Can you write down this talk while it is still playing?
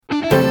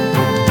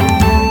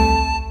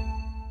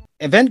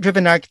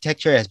Event-driven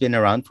architecture has been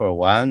around for a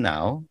while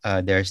now.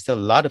 There's still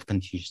a lot of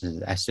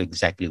confusion as to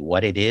exactly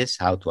what it is,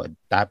 how to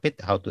adapt it,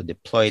 how to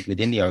deploy it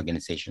within the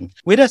organization.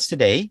 With us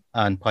today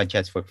on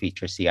Podchats for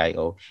Future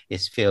CIO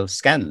is Phil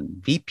Scanlon,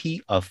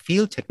 VP of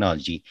Field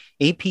Technology,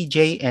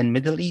 APJ and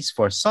Middle East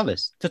for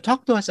Solis, to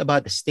talk to us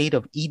about the state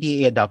of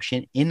EDA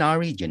adoption in our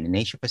region, in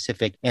Asia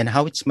Pacific, and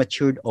how it's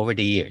matured over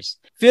the years.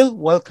 Phil,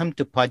 welcome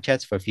to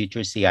Podchats for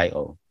Future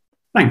CIO.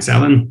 Thanks,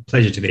 Alan.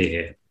 Pleasure to be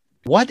here.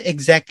 What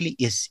exactly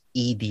is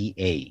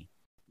EDA?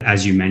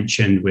 As you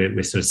mentioned,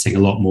 we're sort of seeing a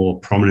lot more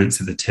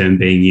prominence of the term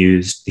being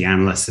used. The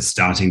analysts are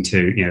starting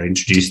to,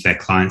 introduce their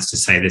clients to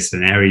say this is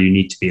an area you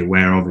need to be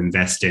aware of,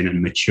 invest in,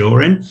 and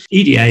mature in.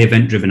 EDA,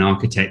 event-driven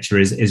architecture,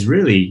 is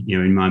really,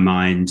 in my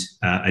mind,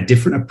 a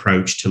different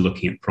approach to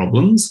looking at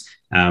problems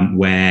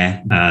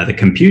where the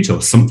compute or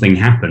something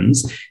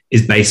happens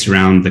is based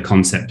around the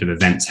concept of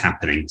events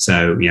happening.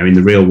 So, in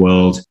the real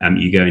world,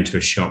 you go into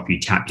a shop,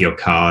 you tap your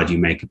card, you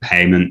make a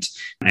payment,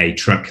 a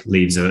truck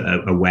leaves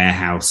a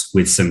warehouse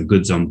with some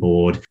goods on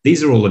board.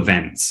 These are all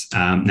events.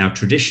 Now,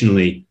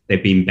 traditionally,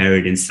 they've been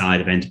buried inside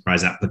of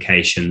enterprise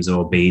applications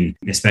or been,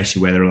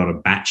 especially where there are a lot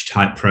of batch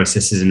type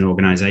processes in an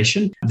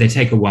organization, they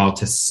take a while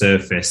to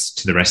surface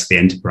to the rest of the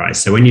enterprise.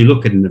 So when you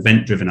look at an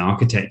event-driven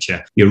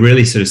architecture, you're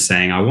really sort of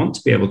saying, I want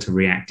to be able to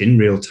react in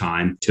real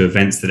time to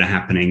events that are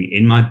happening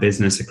in my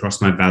business,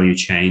 across my value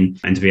chain,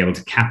 and to be able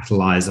to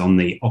capitalize on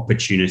the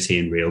opportunity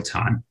in real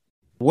time.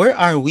 Where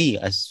are we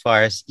as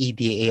far as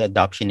EDA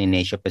adoption in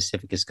Asia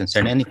Pacific is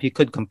concerned? And if you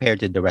could compare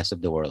to the rest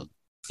of the world?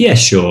 Yeah,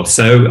 sure.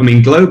 So,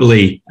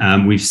 globally,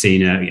 we've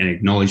seen an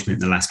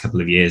acknowledgement in the last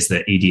couple of years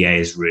that EDA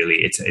is really,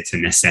 it's a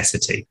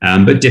necessity.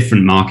 But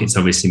different markets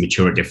obviously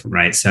mature at different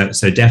rates.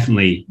 So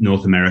definitely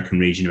North American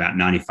region, about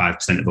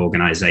 95% of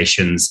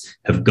organizations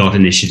have got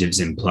initiatives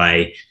in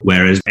play,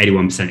 whereas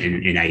 81%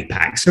 in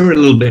APAC. So we're a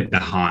little bit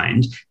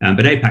behind,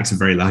 but APAC's a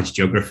very large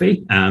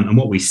geography. And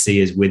what we see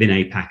is within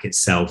APAC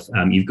itself,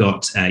 you've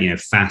got,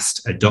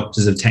 fast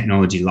adopters of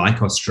technology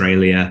like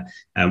Australia,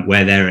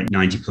 where they're at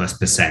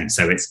 90+%.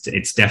 So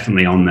it's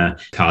definitely on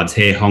the cards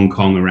here. Hong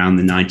Kong around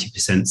the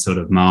 90% sort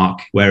of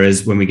mark.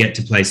 Whereas when we get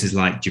to places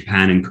like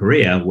Japan and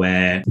Korea,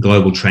 where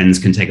global trends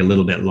can take a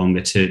little bit longer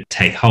to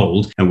take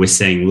hold, and we're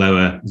seeing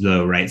lower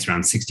rates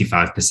around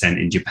 65%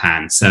 in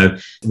Japan. So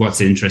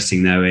what's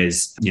interesting though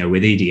is,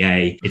 with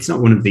EDA, it's not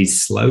one of these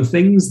slow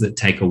things that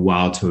take a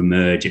while to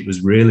emerge. It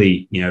was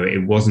really,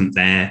 it wasn't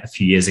there a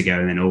few years ago,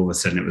 and then all of a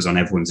sudden it was on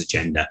everyone's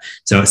agenda.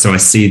 So I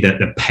see that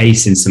the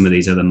pace in some of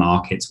these other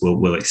markets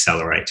will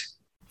accelerate.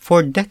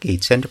 For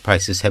decades,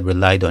 enterprises have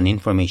relied on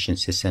information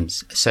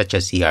systems such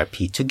as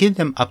ERP to give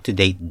them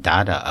up-to-date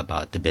data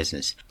about the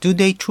business. Do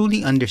they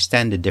truly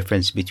understand the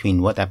difference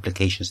between what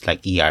applications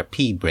like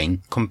ERP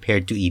bring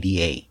compared to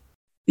EDA?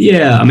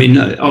 Yeah,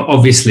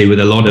 obviously, with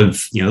a lot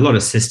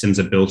of systems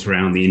are built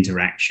around the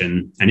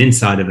interaction, and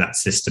inside of that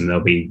system,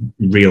 there'll be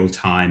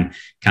real-time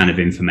kind of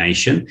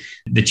information.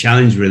 The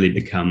challenge really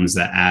becomes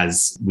that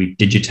as we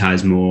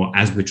digitize more,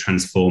 as we're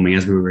transforming,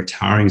 as we're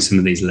retiring some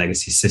of these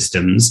legacy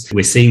systems,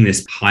 we're seeing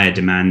this higher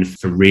demand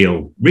for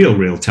real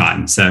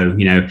time. So,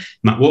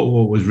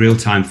 what was real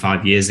time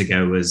 5 years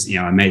ago was,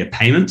 I made a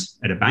payment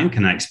at a bank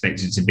and I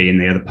expected it to be in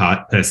the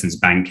other person's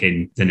bank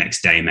in the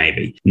next day,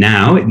 maybe.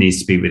 Now it needs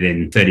to be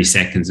within 30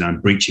 seconds and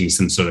I'm breaching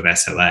some sort of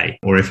SLA.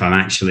 Or if I'm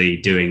actually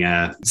doing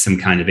some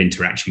kind of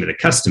interaction with a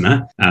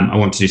customer, I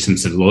want to do some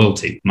sort of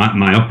loyalty.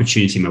 My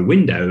opportunity, my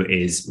window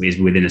is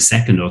within a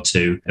second or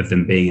two of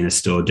them being in a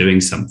store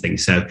doing something.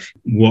 So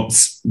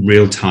what's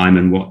real time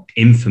and what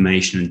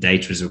information and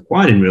data is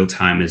required in real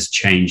time has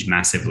changed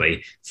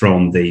massively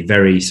from the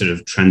very sort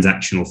of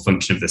transactional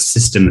function of the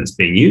system that's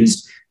being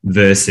used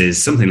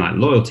versus something like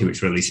loyalty,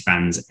 which really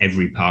spans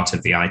every part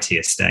of the IT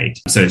estate.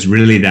 So it's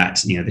really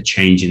that, the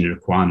change in the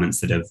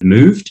requirements that have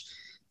moved.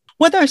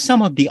 What are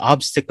some of the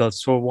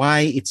obstacles for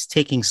why it's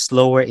taking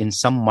slower in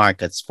some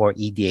markets for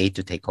EDA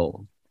to take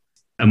hold?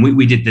 And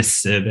we did this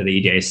survey, the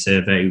EDA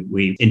survey.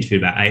 We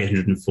interviewed about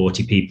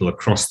 840 people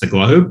across the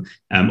globe,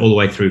 all the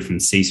way through from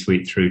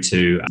C-suite through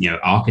to,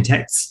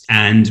 architects.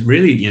 And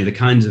really, the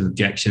kinds of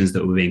objections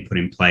that were being put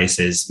in place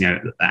is,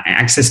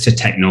 access to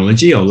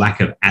technology or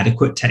lack of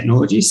adequate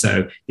technology.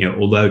 So,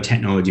 although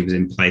technology was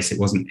in place, it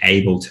wasn't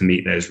able to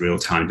meet those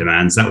real-time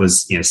demands. That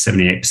was,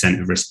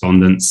 78% of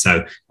respondents.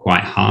 So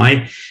quite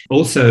high.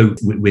 Also,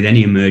 with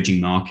any emerging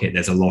market,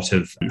 there's a lot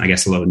of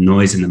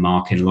noise in the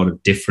market, a lot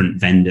of different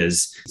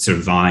vendors sort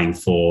of vying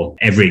for.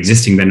 Every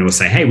existing vendor will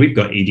say, hey, we've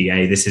got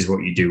EDA, this is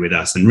what you do with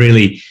us. And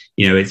really,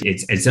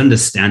 it's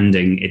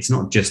understanding it's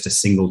not just a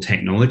single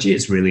technology,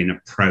 it's really an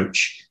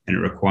approach, and it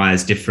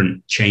requires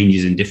different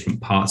changes in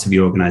different parts of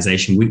your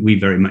organization. We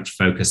very much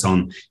focus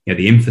on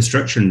the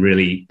infrastructure and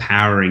really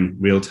powering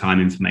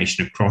real-time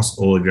information across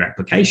all of your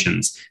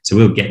applications. So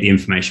we'll get the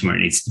information where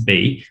it needs to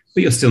be,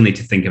 but you'll still need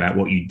to think about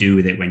what you do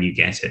with it when you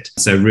get it.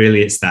 So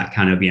really it's that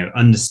kind of,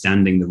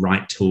 understanding the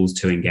right tools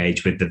to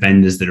engage with the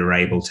vendors that are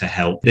able to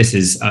help. This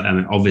is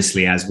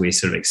obviously as we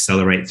sort of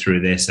accelerate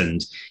through this,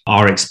 and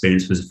our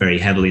experience was very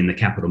heavily in the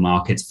capital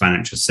markets,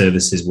 financial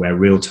services, where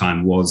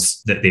real-time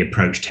was the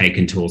approach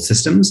taken to all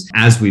systems.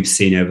 As we've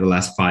seen over the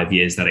last 5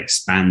 years, that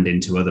expand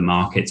into other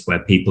markets where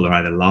people are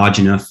either large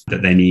enough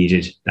that they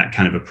needed that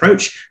kind of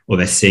approach, or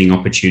they're seeing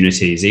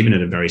opportunities even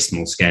at a very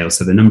small scale.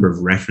 So the number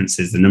of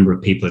references, the number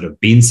of people that have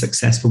been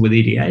successful with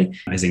EDA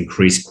has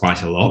increased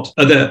quite a lot.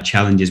 Other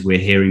challenges we're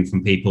hearing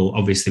from people,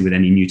 obviously with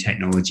any new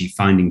technology,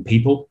 finding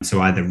people.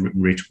 So either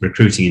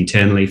recruiting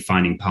internally,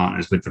 finding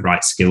partners with the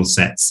right skill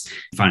sets,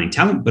 finding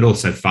talent, but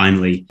also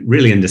finally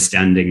really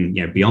understanding,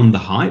 beyond the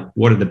hype,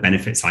 what are the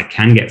benefits I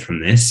can get from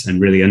this, and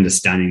really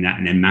understanding that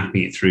and then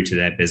mapping it through to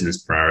their business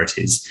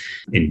priorities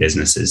in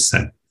businesses.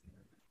 So,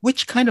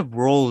 which kind of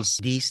roles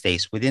these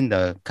days within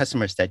the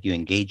customers that you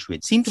engage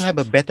with seem to have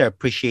a better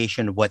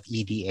appreciation of what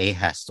EDA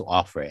has to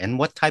offer? And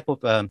what type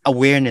of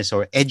awareness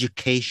or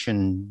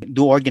education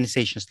do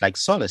organizations like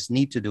Solus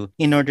need to do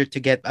in order to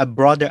get a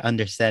broader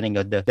understanding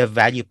of the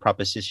value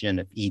proposition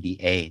of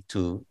EDA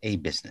to a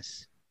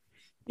business?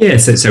 Yeah,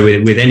 so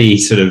with any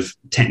sort of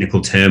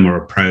technical term or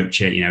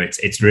approach,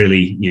 it's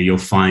really, you'll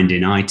find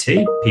in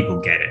IT,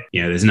 people get it.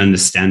 There's an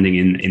understanding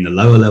in the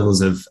lower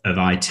levels of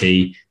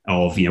IT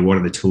of, what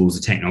are the tools,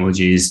 the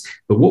technologies.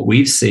 But what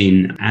we've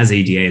seen as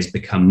EDA has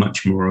become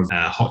much more of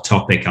a hot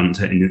topic in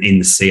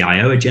the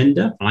CIO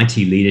agenda. IT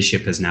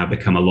leadership has now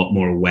become a lot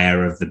more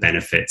aware of the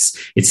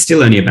benefits. It's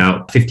still only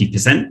about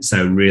 50%.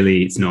 So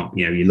really, it's not,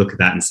 you look at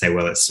that and say,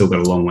 well, it's still got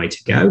a long way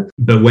to go.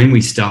 But when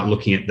we start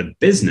looking at the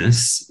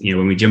business,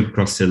 when we jump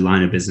across to the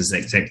line of business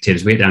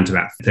executives, we're down to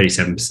about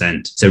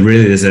 37%. So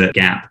really, there's a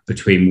gap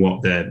between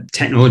what the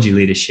technology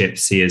leadership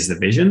see as the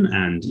vision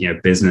and,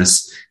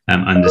 business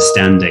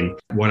understanding.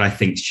 What I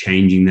think is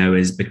changing, though,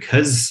 is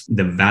because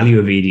the value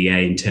of EDA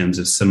in terms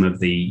of some of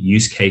the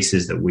use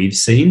cases that we've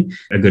seen.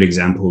 A good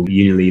example,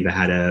 Unilever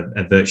had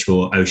a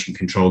virtual ocean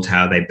control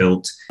tower they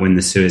built when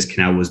the Suez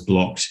Canal was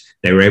blocked.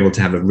 They were able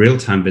to have a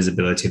real-time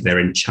visibility of their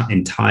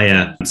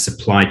entire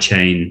supply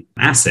chain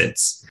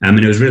assets. And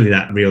it was really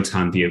that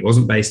real-time view. It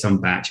wasn't based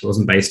on batch. It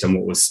wasn't based on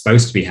what was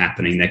supposed to be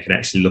happening. They could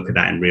actually look at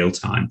that in real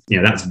time.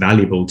 That's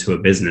valuable to a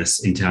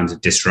business in terms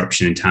of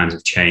disruption, in terms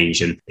of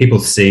change. And people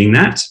seeing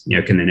that,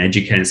 can then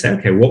educate and say,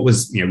 okay, what were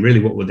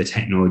the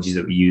technologies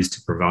that we used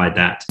to provide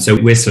that? So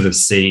we're sort of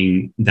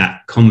seeing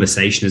that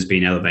conversation has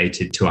been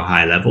elevated to a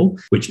higher level,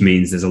 which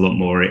means there's a lot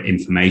more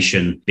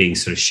information being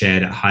sort of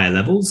shared at higher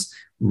levels,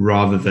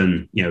 rather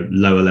than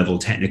lower level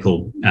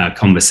technical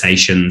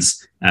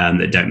conversations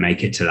that don't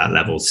make it to that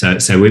level. So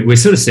we're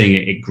sort of seeing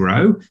it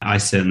grow. I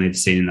certainly have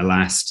seen in the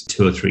last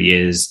 2 or 3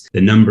 years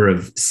the number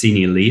of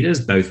senior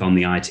leaders, both on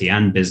the IT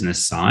and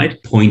business side,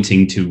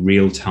 pointing to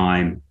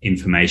real-time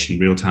information,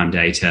 real-time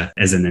data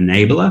as an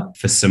enabler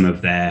for some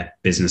of their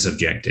business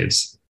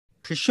objectives.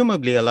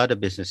 Presumably, a lot of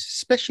businesses,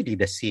 especially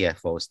the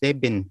CFOs, they've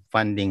been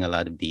funding a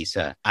lot of these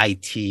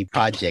IT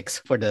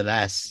projects for the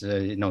last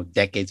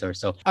decades or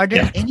so. Are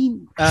there any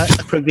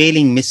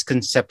prevailing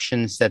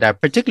misconceptions that are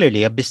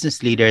particularly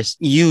business leaders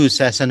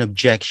use as an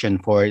objection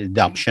for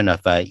adoption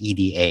of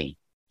EDA?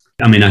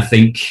 I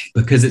think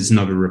because it's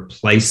not a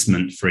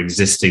replacement for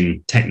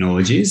existing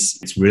technologies,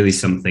 it's really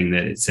something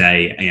that it's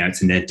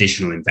an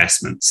additional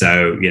investment.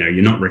 So,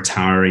 you're not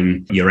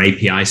retiring your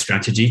API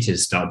strategy to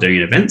start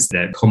doing events.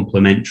 They're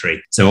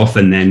complementary. So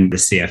often then the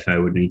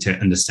CFO would need to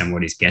understand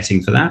what he's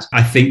getting for that.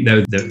 I think,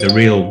 though, the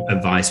real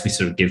advice we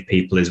sort of give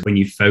people is when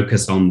you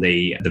focus on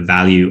the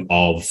value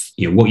of,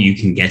 what you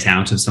can get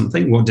out of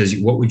something, what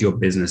would your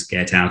business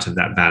get out of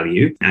that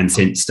value? And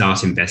since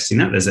start investing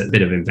that, there's a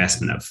bit of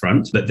investment up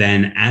front. But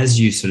then as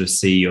you sort of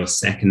see your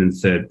second and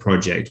third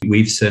project,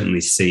 we've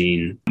certainly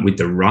seen with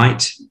the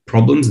right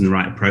problems and the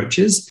right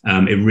approaches,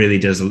 it really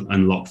does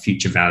unlock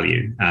future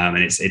value. And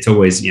it's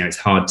always, it's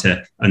hard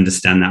to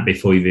understand that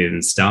before you've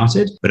even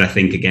started. But I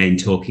think, again,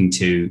 talking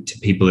to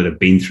people that have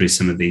been through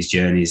some of these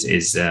journeys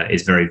is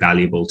very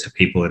valuable to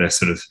people that are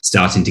sort of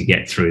starting to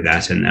get through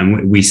that.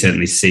 And we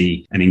certainly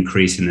see an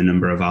increase in the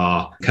number of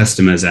our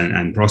customers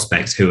and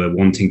prospects who are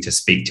wanting to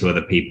speak to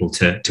other people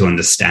to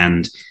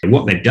understand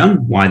what they've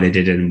done, why they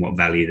did it, and what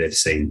value they've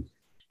seen.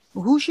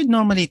 Who should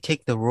normally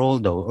take the role,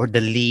 though, or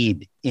the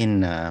lead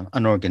in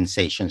an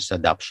organization's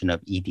adoption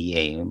of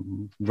EDA,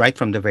 right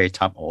from the very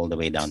top all the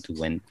way down to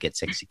when it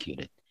gets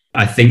executed?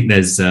 I think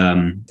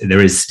there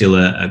is still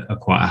a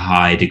quite a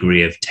high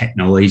degree of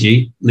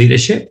technology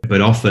leadership,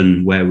 but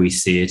often where we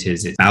see it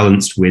is it's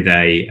balanced with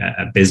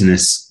a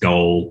business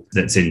goal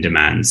that's in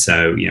demand.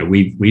 So,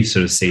 we've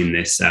sort of seen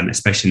this,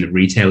 especially in the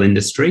retail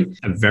industry,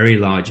 a very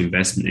large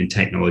investment in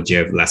technology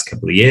over the last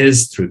couple of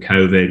years through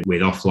COVID,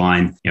 with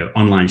offline,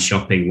 online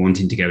shopping,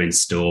 wanting to go in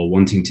store,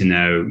 wanting to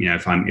know,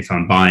 if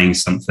I'm buying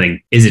something,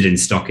 is it in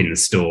stock in the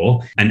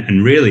store?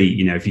 And really,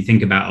 if you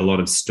think about a lot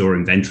of store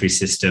inventory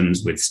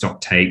systems with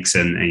stock takes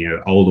and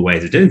older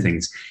ways of doing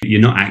things, you're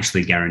not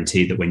actually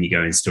guaranteed that when you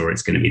go in store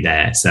it's going to be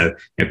there. So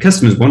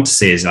customers want to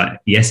see is like,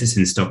 yes, it's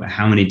in stock, but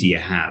how many do you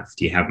have?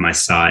 Do you have my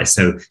size?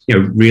 So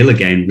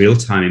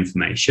real-time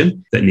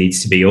information that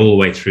needs to be all the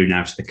way through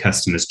now to the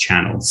customer's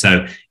channel.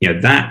 So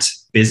that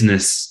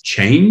business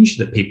change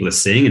that people are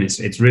seeing, and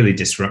it's really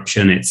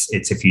disruption. It's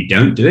if you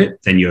don't do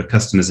it, then your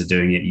customers are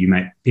doing it.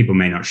 People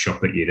may not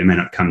shop at you. They may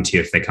not come to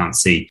you if they can't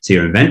see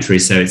your inventory.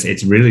 So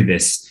it's really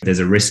this. There's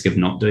a risk of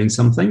not doing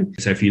something.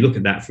 So if you look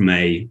at that from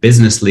a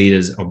business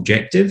leader's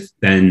objective,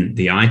 then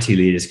the IT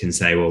leaders can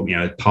say, well,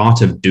 as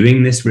part of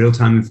doing this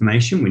real-time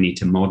information, we need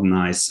to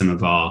modernize some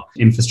of our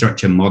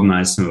infrastructure,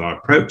 modernize some of our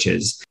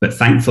approaches. But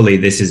thankfully,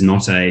 this is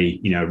not a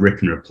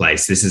rip and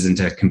replace. This isn't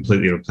a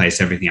completely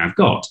replace everything I've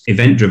got.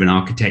 Event-driven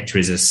architecture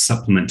is a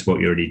supplement to what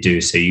you already do.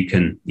 So you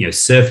can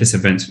surface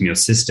events from your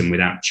system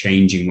without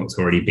changing what's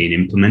already been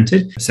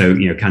implemented. So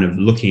kind of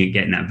looking at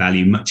getting that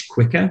value much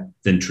quicker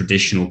than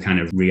traditional kind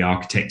of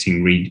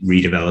re-architecting,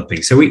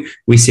 redeveloping. So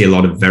we see a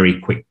lot of very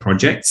quick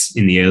projects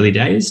in the early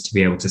days to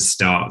be able to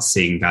start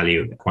seeing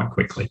value quite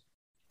quickly.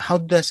 How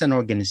does an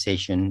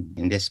organization,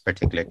 in this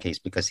particular case,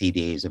 because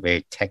EDA is a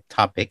very tech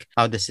topic,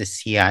 how does the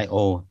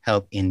CIO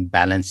help in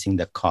balancing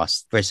the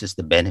cost versus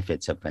the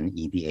benefits of an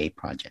EDA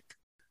project?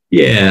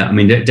 Yeah, I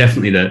mean,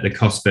 definitely the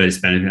cost versus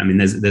benefit. I mean,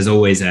 there's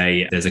always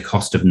a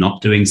cost of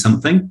not doing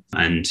something,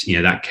 and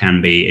that can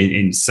be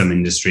in some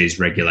industries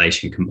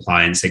regulation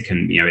compliance. It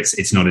can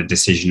it's not a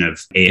decision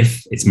of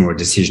if, it's more a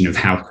decision of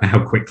how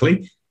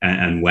quickly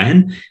and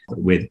when.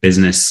 With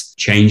business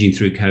changing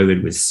through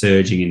COVID, with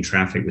surging in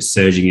traffic, with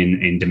surging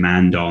in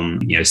demand on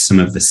some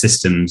of the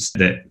systems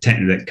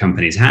that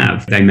companies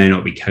have, they may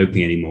not be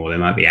coping anymore. There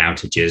might be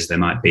outages, there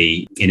might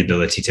be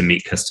inability to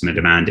meet customer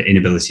demand,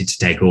 inability to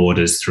take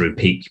orders through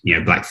peak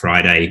Black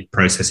Friday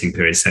processing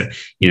periods. So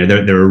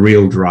there are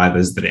real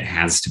drivers that it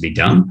has to be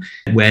done.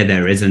 Where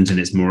there isn't, and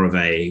it's more of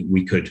a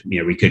we could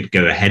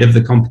go ahead of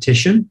the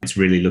competition. It's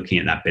really looking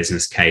at that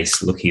business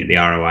case, looking at the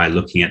ROI,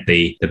 looking at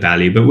the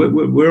value. But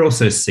we're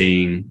also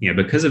seeing,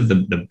 because of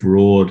the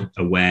broad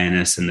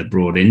awareness and the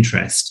broad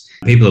interest,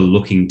 people are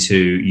looking to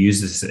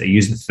use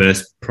the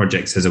first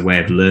projects as a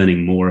way of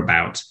learning more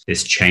about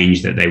this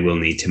change that they will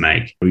need to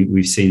make.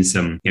 We've seen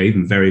some,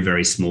 even very,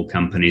 very small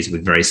companies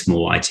with very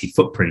small IT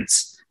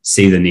footprints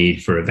see the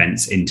need for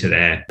events into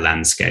their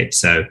landscape.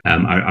 So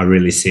I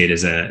really see it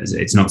as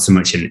it's not so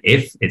much an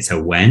if, it's a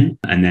when.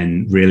 And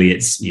then really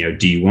it's,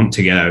 do you want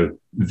to go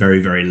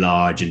very, very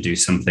large and do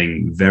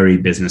something very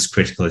business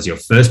critical as your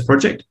first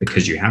project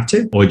because you have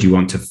to? Or do you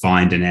want to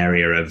find an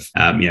area of,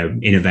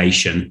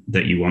 innovation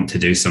that you want to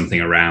do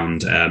something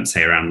around,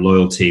 say around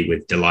loyalty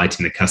with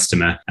delighting the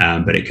customer,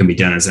 but it can be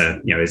done as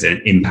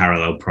an in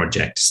parallel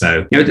project.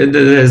 So,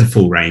 there's a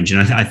full range.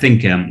 And I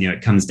think,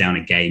 it comes down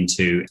again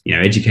to,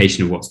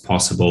 education of what's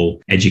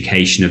possible,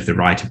 education of the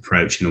right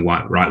approach and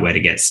the right way to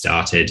get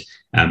started,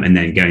 and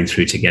then going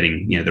through to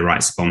getting, the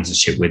right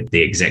sponsorship with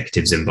the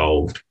executives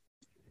involved.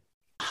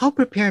 How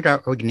prepared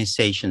are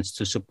organizations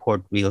to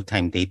support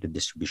real-time data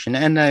distribution?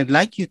 And I'd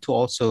like you to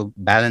also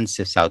balance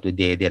this out with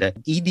the idea that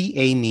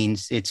EDA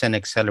means it's an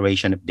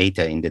acceleration of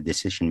data in the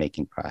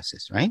decision-making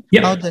process, right?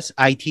 Yeah. How does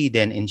IT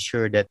then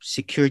ensure that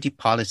security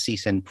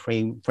policies and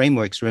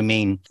frameworks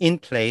remain in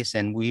place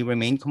and we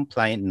remain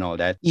compliant and all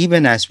that,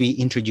 even as we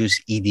introduce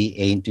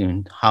EDA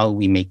into how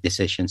we make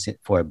decisions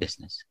for a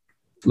business?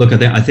 Look,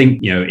 I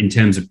think, in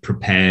terms of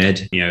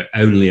prepared,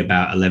 only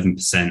about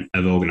 11%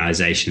 of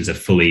organizations are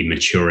fully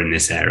mature in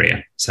this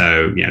area.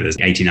 So, there's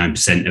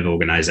 89% of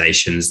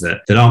organizations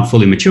that aren't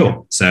fully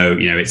mature. So,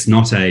 it's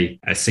not a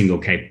single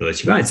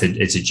capability, right?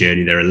 It's a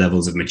journey. There are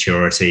levels of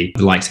maturity.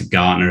 The likes of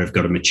Gartner have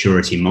got a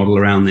maturity model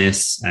around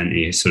this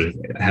and sort of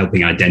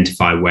helping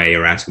identify where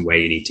you're at and where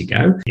you need to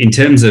go. In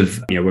terms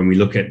of, when we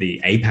look at the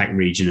APAC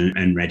region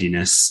and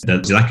readiness, the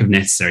lack of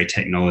necessary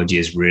technology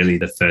is really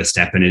the first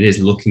step. And it is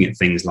looking at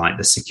things like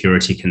the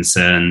security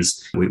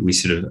concerns. We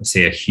sort of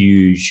see a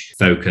huge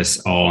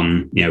focus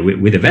on,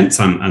 with events,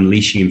 I'm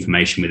unleashing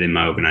information within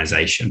my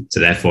organization.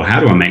 So therefore, how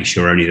do I make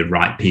sure only the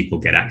right people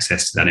get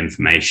access to that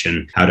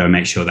information? How do I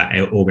make sure that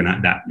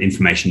that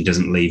information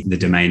doesn't leave the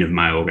domain of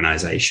my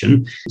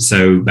organization?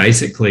 So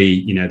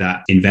basically,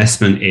 that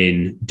investment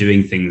in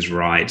doing things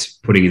right,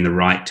 putting in the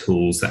right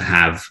tools that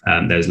have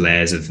those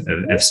layers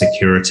of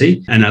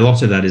security. And a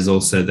lot of that is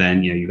also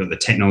then, you've got the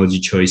technology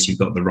choice, you've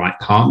got the right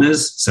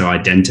partners. So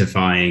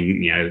identifying,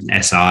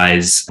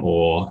 SIs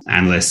or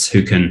analysts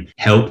who can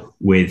help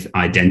with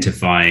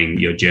identifying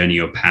your journey,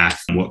 your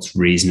path, and what's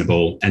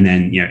reasonable, and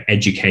then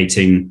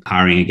educating,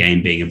 hiring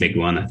again being a big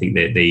one. I think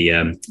that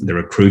the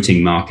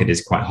recruiting market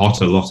is quite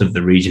hot. A lot of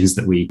the regions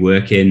that we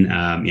work in,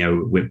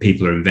 where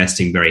people are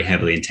investing very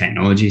heavily in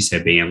technology,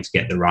 so being able to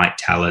get the right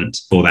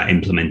talent for that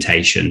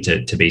implementation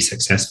to be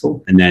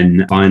successful. And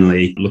then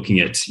finally, looking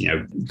at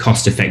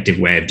cost-effective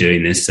way of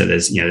doing this. So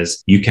there's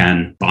you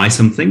can buy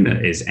something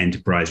that is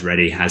enterprise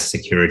ready, has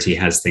security,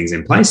 has things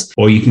in place,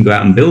 or you can go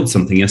out and build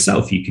something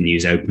yourself. You can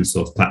use open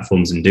source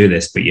platforms and do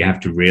this, but you have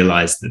to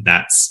realize that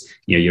that's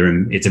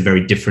it's a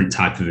very different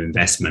type of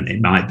investment.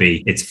 It might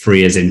be it's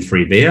free as in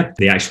Freevia.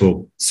 The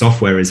actual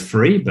software is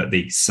free, but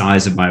the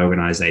size of my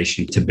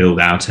organization to build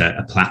out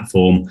a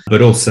platform,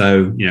 but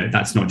also,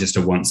 that's not just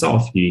a once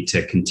off. You need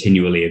to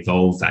continually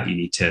evolve that. You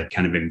need to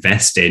kind of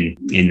invest in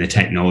the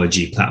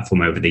technology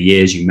platform over the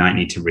years. You might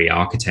need to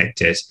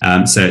re-architect it.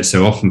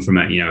 So often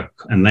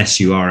unless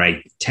you are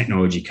a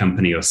technology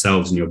company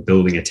yourselves and you're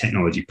building a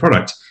technology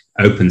product,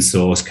 open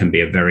source can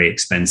be a very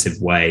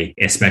expensive way,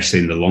 especially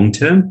in the long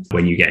term,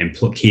 when you get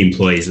key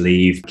employees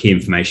leave, key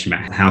information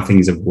about how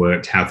things have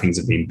worked, how things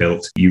have been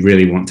built. You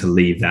really want to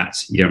leave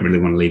that. You don't really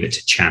want to leave it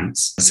to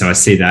chance. So I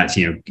see that,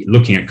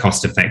 looking at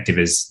cost effective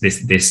is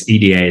this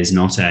EDA is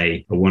not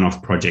a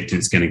one-off project and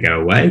it's going to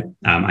go away.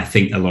 I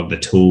think a lot of the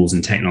tools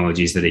and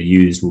technologies that are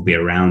used will be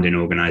around in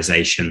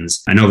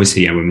organizations. And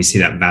obviously, when we see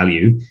that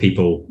value,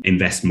 people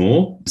invest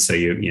more. So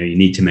you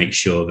need to make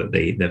sure that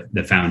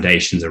the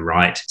foundations are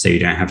right, so you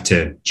don't have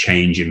to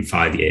change in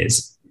 5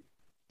 years.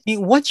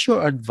 What's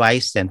your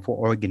advice then for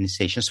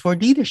organizations, for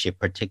leadership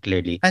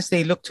particularly, as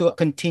they look to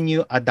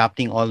continue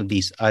adopting all of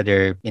these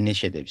other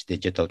initiatives,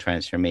 digital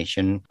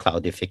transformation,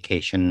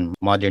 cloudification,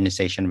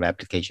 modernization of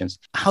applications?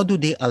 How do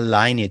they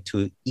align it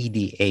to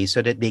EDA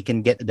so that they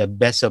can get the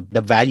best of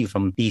the value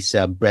from these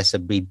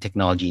best-of-breed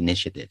technology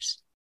initiatives?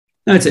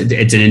 No, it's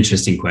an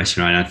interesting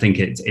question, right? I think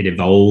it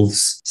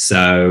evolves.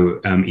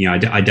 So,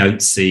 I don't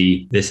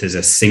see this as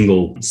a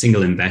single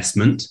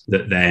investment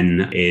that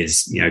then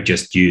is,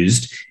 just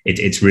used.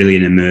 It's really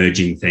an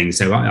emerging thing.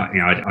 So,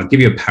 I'll give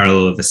you a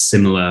parallel of a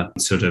similar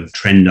sort of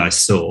trend I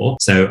saw.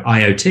 So,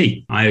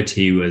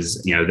 IoT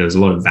was, there was a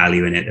lot of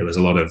value in it. There was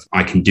a lot of,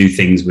 I can do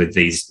things with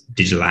these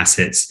digital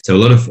assets. So, a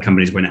lot of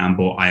companies went out and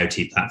bought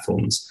IoT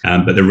platforms.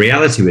 But the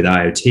reality with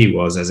IoT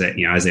was, as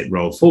it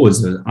rolled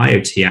forwards,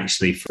 IoT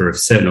actually for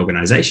certain organizations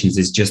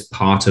is just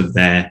part of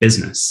their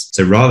business.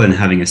 So rather than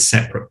having a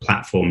separate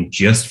platform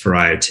just for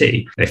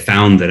IoT, they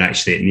found that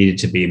actually it needed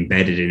to be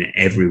embedded in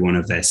every one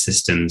of their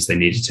systems. They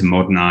needed to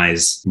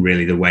modernize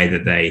really the way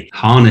that they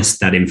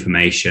harnessed that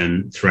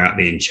information throughout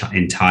the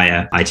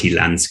entire IT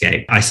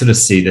landscape. I sort of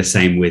see the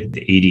same with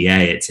the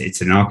EDA.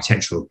 It's an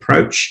architectural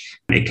approach.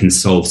 It can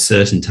solve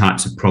certain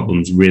types of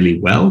problems really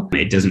well.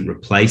 It doesn't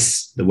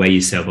replace the way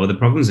you solve other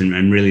problems.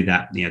 And really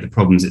that, the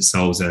problems it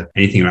solves are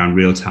anything around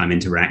real-time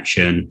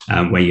interaction,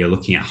 where you're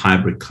looking at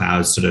hybrid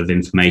cloud sort of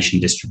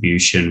information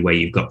distribution, where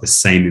you've got the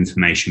same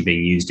information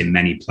being used in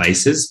many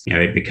places.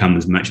 It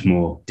becomes much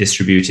more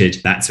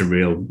distributed. That's a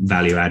real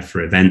value add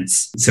for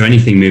events. So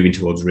anything moving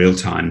towards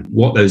real-time,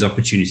 what those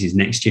opportunities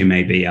next year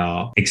may be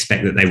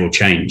expect that they will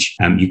change.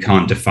 You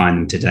can't define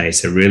them today.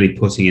 So really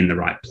putting in the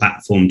right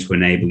platform to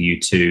enable you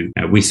to,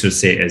 we sort of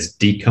see it as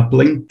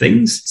decoupling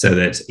things so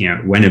that,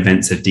 when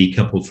events are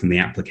decoupled from the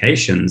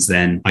applications,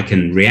 then I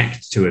can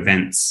react to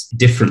events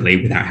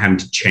differently without having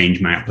to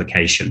change my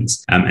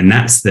applications. And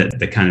that's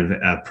the kind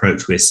of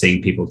approach we're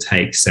seeing people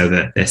take, so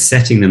that they're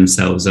setting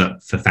themselves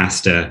up for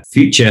faster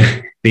future,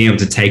 being able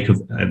to take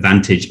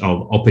advantage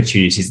of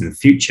opportunities in the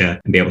future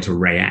and be able to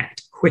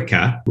react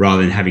quicker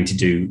rather than having to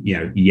do,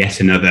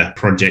 yet another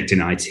project in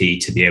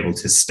IT to be able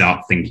to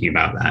start thinking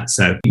about that.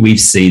 So we've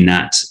seen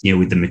that,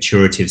 with the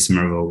maturity of some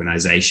of our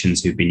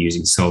organizations who've been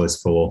using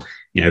Solus for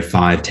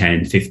 5,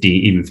 10,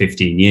 15, even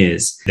 15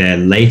 years, their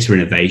later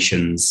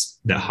innovations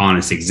that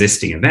harness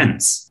existing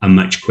events are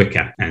much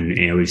quicker. And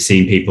we've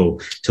seen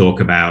people talk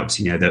about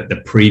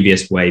the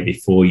previous way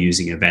before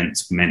using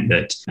events meant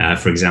that,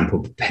 for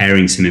example,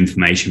 preparing some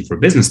information for a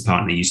business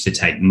partner used to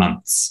take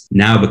months.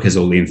 Now, because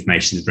all the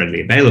information is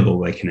readily available,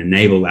 they can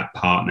enable that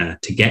partner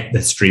to get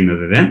the stream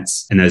of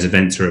events, and those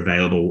events are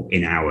available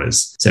in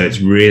hours. So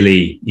it's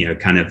really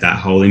kind of that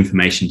whole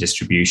information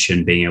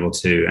distribution, being able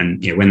to,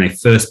 and when they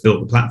first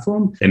built the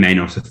platform, they may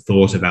not have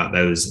thought about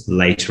those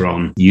later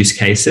on use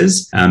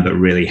cases, but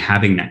really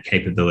having that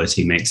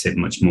capability makes it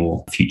much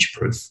more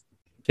future-proof.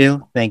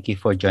 Phil, thank you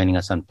for joining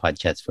us on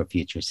Podchats for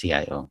Future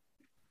CIO.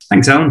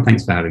 Thanks, Alan.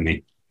 Thanks for having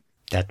me.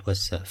 That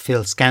was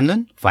Phil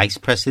Scanlon, Vice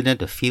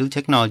President of Field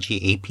Technology,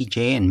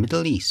 APJ and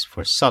Middle East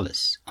for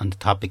Solus, on the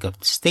topic of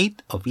the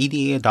state of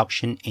EDA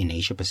adoption in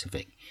Asia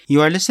Pacific.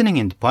 You are listening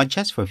in the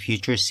Podcast for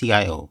Future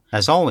CIO.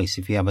 As always,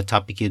 if you have a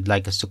topic you'd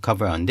like us to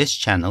cover on this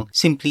channel,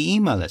 simply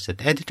email us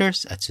at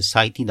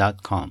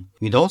editors@society.com.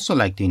 We'd also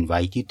like to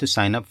invite you to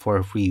sign up for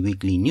a free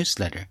weekly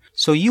newsletter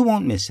so you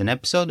won't miss an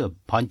episode of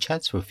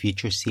Podchats for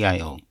Future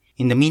CIO.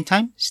 In the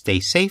meantime,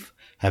 stay safe,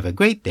 have a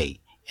great day,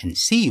 and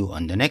see you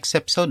on the next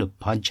episode of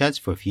Podchats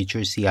for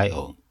Future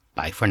CIO.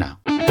 Bye for now.